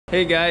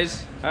Hey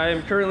guys, I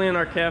am currently in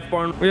our calf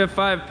barn. We have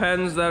 5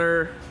 pens that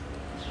are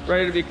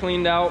ready to be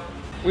cleaned out.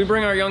 We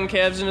bring our young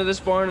calves into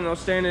this barn and they'll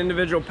stay in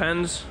individual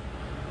pens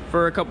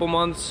for a couple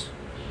months.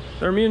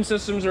 Their immune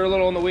systems are a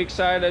little on the weak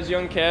side as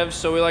young calves,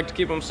 so we like to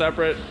keep them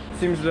separate.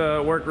 Seems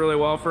to work really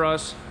well for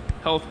us,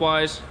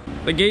 health-wise.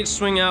 The gates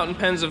swing out in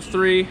pens of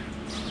 3.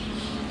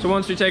 So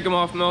once we take them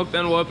off milk,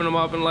 then we'll open them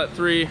up and let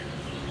 3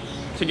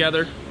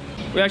 together.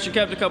 We actually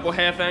kept a couple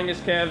half Angus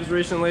calves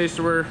recently,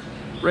 so we're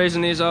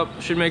raising these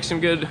up. Should make some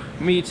good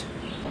meat.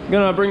 I'm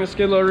gonna bring the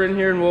skid loader in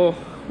here and we'll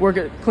work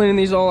at cleaning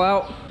these all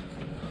out.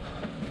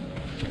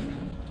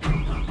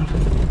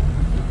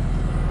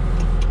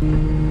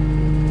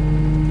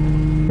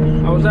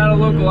 I was at a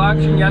local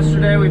auction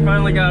yesterday. We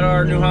finally got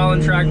our New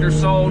Holland tractor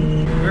sold.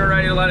 We were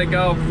ready to let it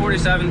go.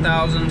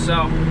 47,000,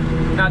 so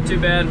not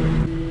too bad.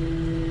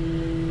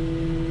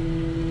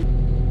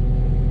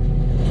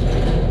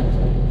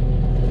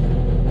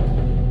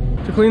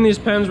 To clean these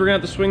pens, we're gonna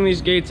have to swing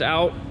these gates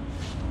out.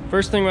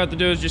 First thing we have to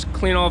do is just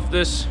clean off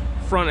this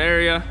front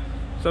area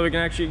so we can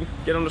actually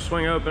get them to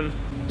swing open.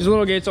 These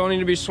little gates all need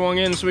to be swung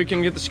in so we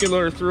can get the skid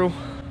loader through.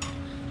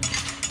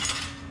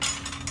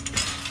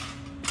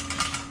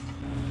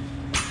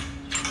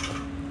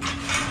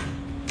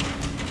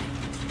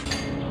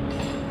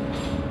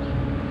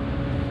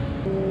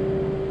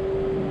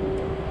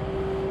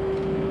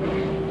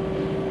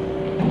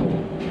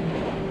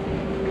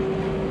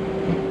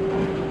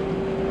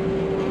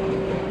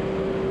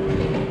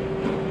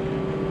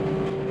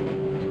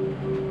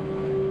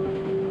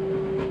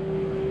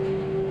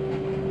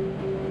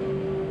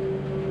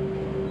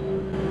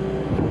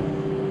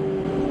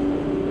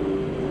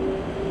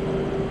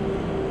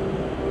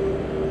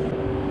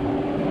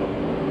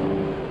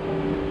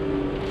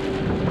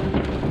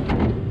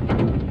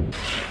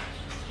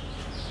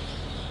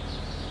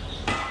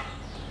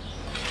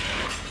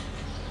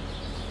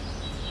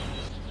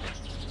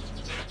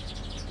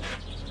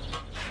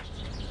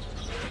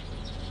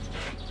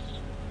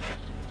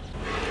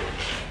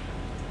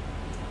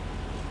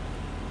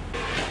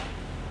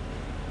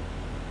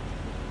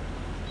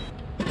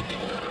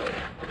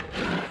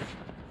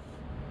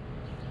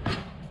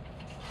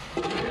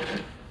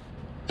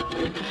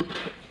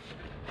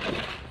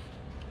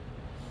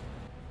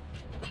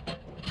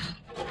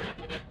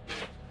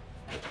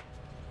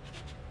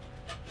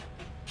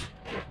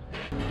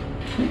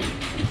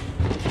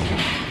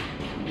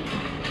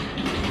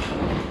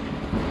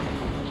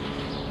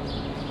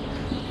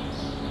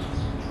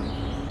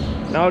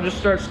 Now I'll just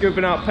start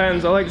scooping out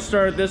pens. I like to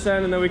start at this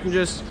end and then we can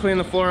just clean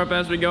the floor up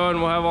as we go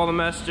and we'll have all the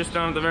mess just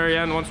down at the very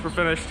end once we're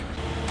finished.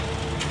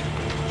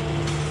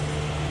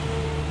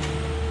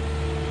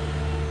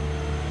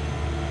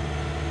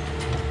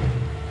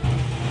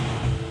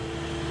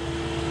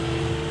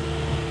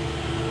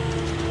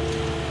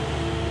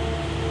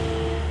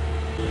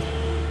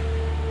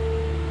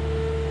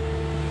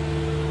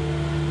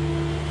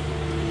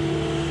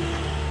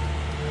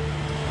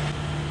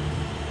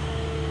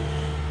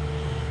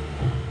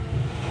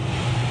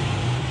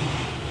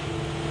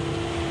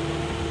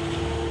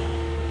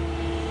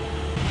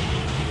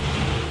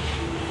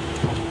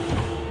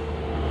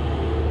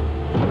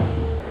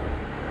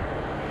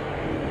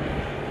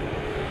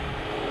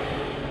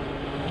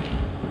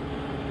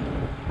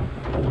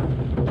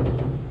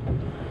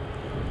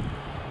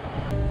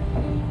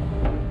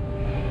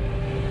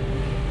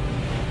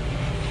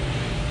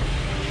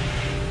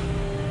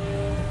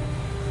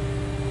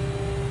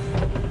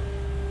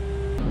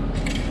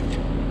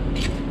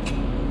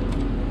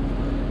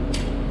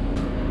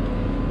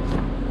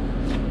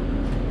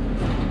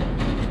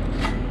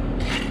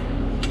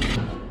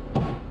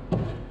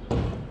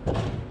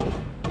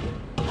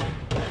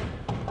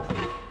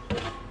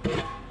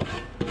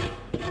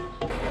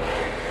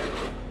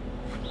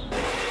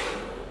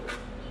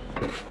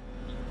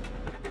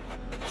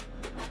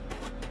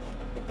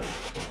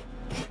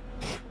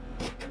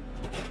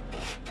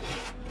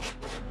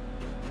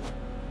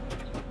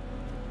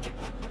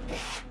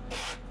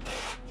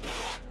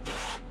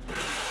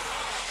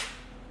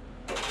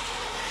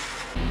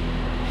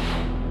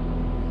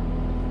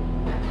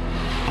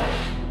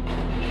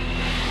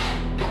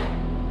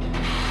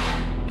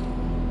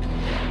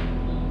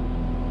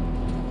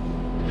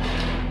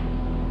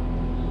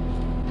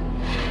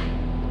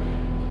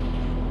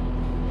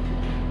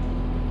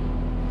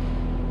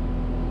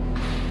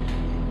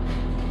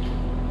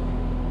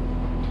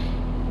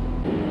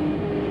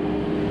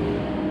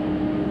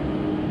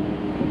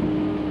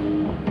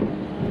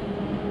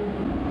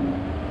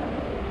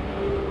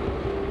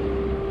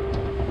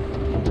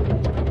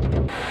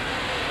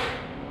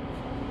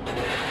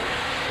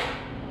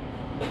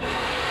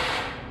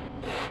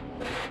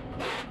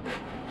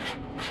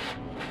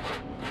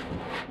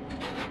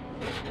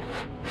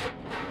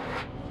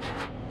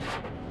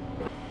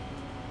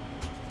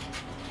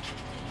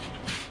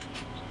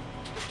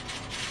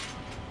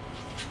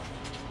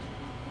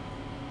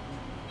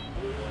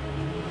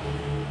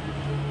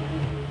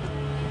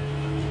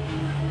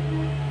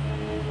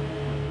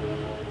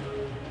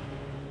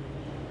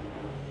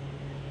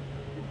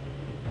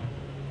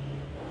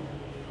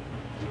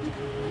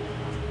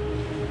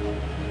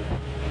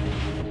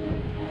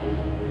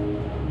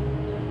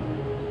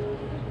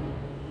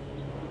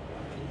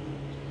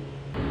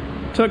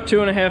 Took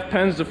 2.5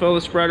 pens to fill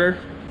the spreader.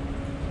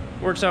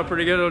 Works out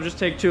pretty good. It'll just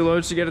take 2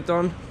 loads to get it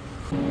done.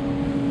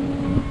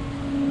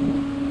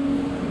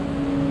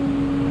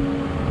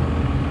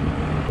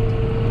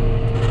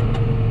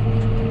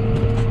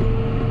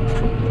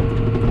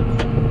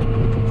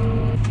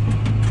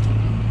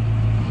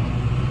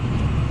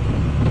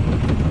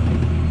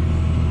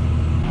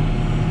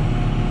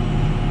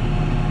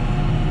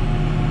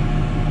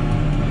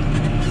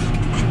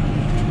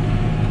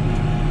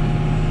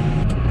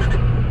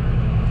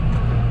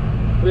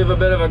 We have a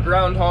bit of a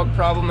groundhog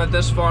problem at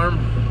this farm.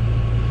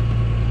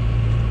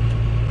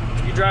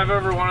 You drive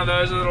over one of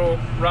those, it'll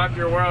rock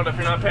your world if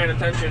you're not paying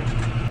attention.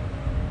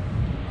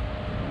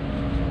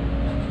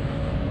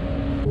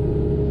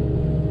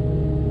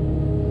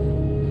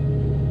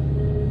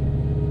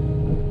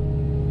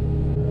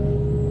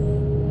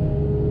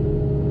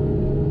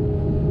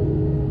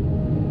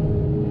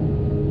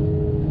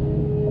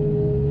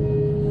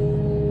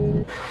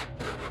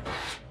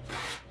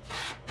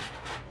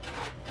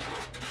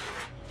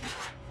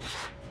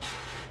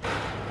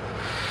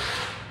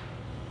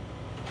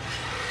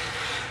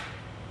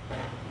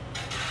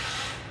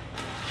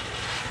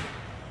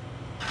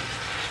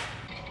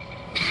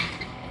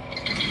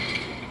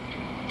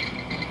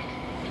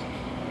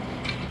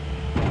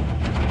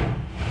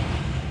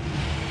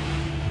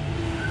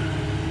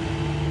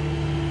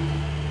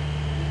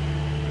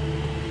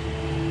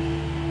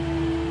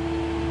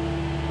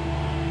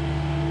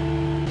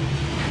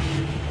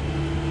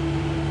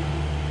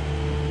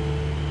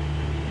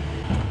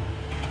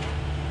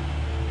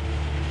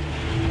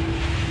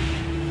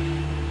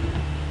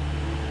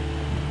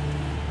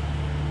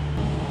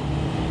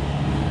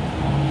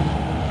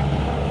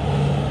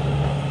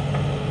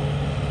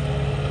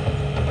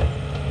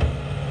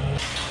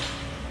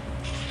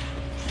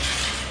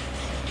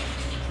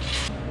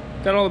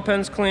 Got all the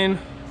pens clean.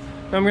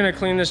 I'm gonna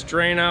clean this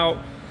drain out,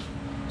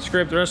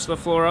 scrape the rest of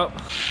the floor up.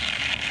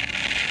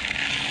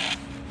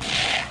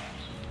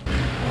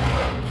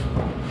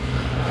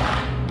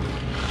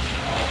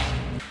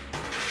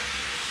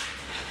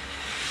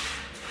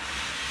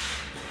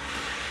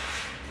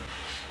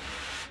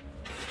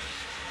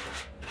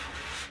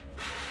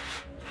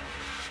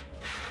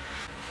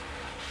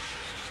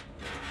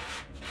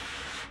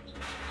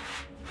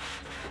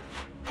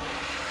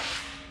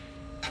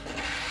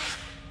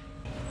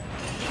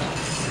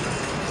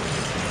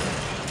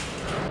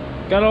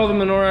 Got all the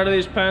manure out of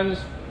these pens,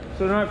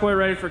 so they're not quite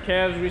ready for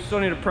calves. We still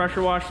need to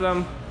pressure wash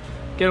them,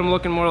 get them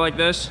looking more like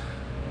this.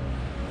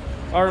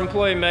 Our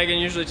employee Megan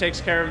usually takes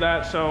care of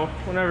that, so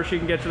whenever she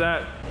can get to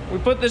that. We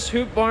put this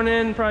hoop barn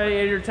in probably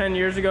 8 or 10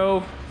 years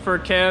ago for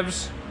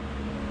calves,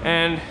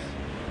 and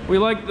we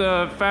like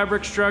the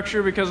fabric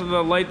structure because of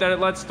the light that it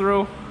lets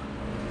through.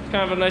 It's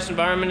kind of a nice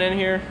environment in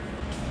here.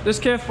 This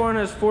calf barn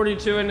has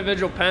 42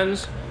 individual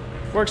pens.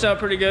 Works out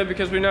pretty good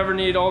because we never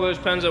need all those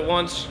pens at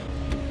once.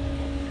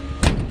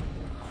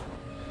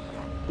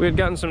 We had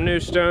gotten some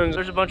new stones.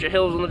 There's a bunch of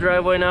hills in the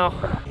driveway now.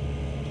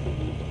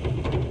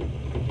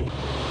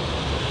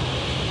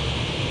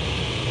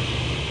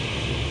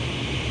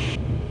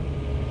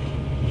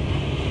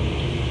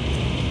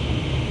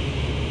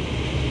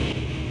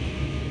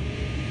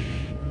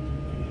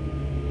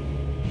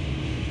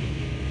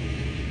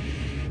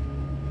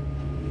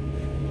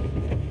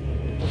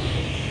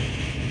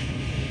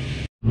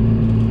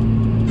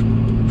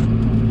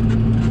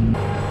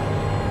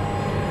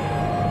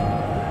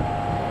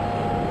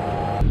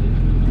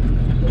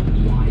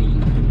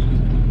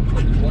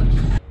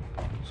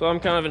 So I'm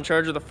kind of in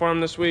charge of the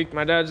farm this week.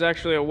 My dad's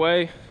actually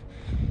away.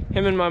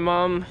 Him and my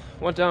mom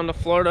went down to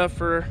Florida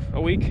for a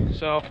week,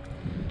 so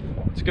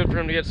it's good for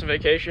him to get some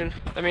vacation.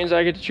 That means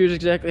I get to choose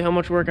exactly how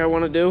much work I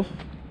want to do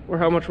or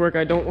how much work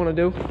I don't want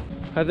to do.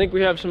 I think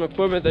we have some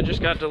equipment that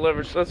just got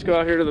delivered, so let's go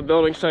out here to the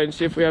building site and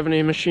see if we have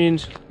any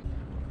machines.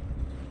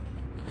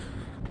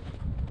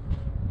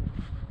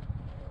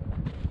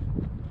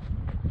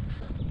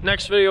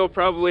 Next video will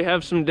probably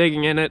have some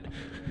digging in it,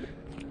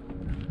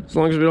 as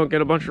long as we don't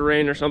get a bunch of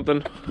rain or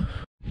something.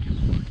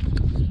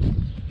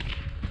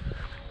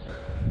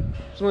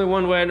 There's only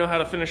one way I know how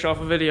to finish off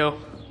a video.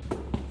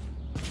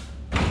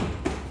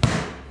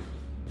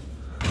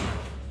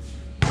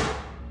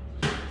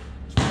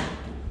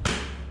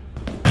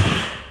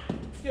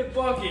 Get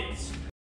buckets.